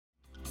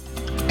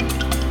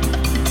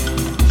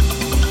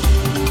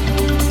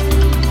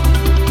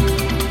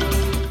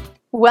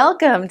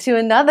Welcome to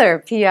another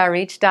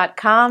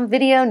PRReach.com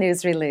video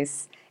news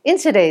release. In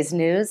today's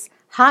news,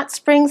 Hot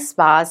Springs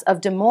Spas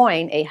of Des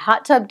Moines, a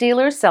hot tub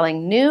dealer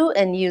selling new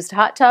and used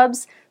hot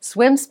tubs,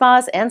 swim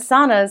spas, and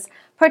saunas,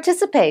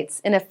 participates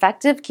in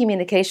Effective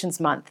Communications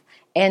Month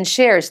and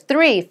shares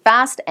 3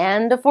 fast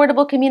and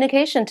affordable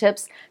communication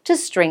tips to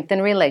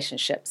strengthen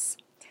relationships.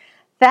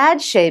 Thad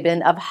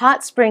Schaben of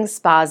Hot Springs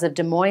Spas of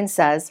Des Moines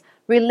says,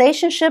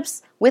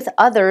 relationships with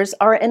others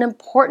are an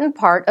important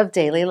part of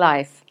daily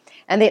life.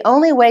 And the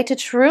only way to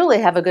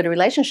truly have a good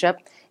relationship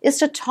is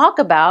to talk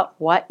about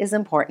what is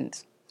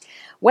important.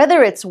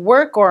 Whether it's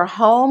work or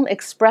home,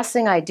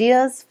 expressing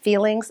ideas,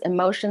 feelings,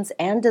 emotions,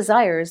 and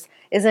desires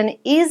is an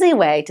easy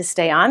way to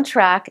stay on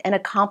track and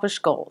accomplish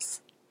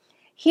goals.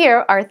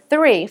 Here are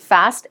 3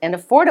 fast and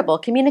affordable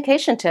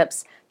communication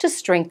tips to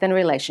strengthen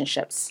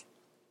relationships.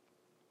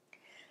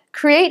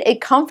 Create a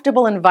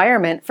comfortable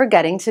environment for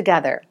getting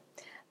together.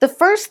 The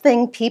first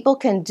thing people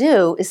can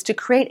do is to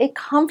create a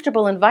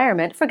comfortable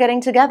environment for getting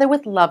together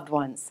with loved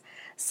ones.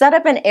 Set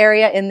up an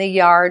area in the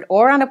yard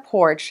or on a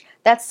porch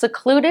that's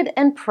secluded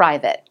and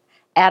private.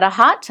 Add a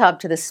hot tub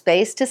to the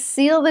space to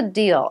seal the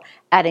deal,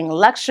 adding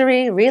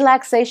luxury,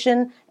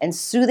 relaxation, and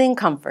soothing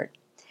comfort.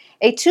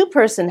 A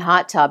 2-person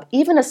hot tub,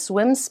 even a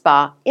swim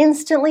spa,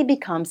 instantly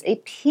becomes a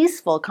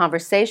peaceful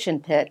conversation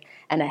pit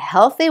and a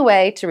healthy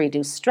way to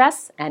reduce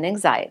stress and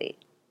anxiety.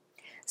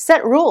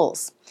 Set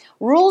rules.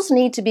 Rules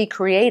need to be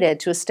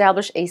created to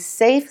establish a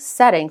safe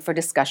setting for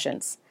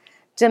discussions.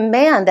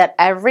 Demand that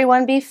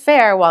everyone be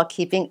fair while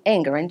keeping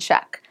anger in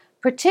check,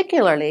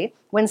 particularly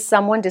when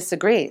someone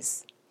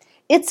disagrees.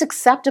 It's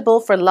acceptable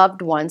for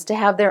loved ones to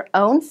have their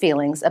own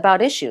feelings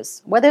about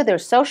issues, whether they're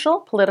social,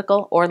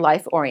 political, or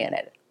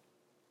life-oriented.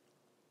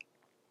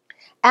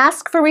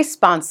 Ask for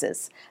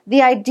responses.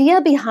 The idea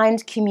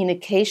behind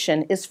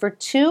communication is for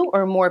 2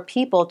 or more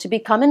people to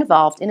become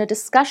involved in a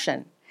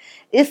discussion.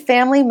 If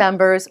family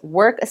members,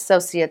 work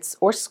associates,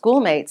 or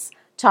schoolmates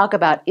talk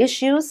about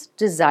issues,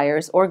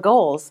 desires, or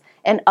goals,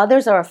 and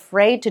others are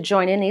afraid to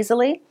join in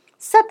easily,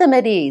 set them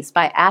at ease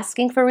by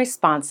asking for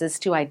responses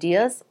to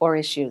ideas or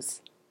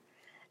issues.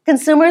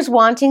 Consumers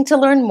wanting to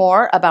learn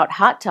more about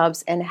hot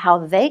tubs and how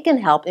they can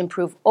help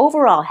improve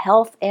overall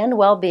health and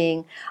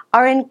well-being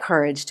are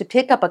encouraged to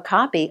pick up a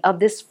copy of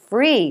this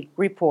free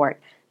report,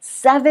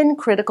 7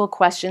 critical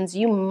questions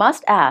you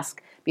must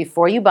ask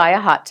before you buy a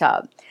hot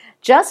tub.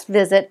 Just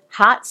visit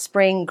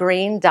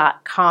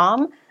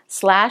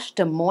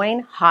hotspringgreen.com/Des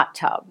Moines Hot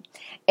Tub.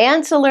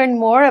 And to learn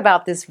more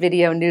about this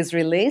video news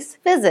release,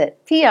 visit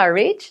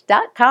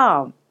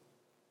PRReach.com.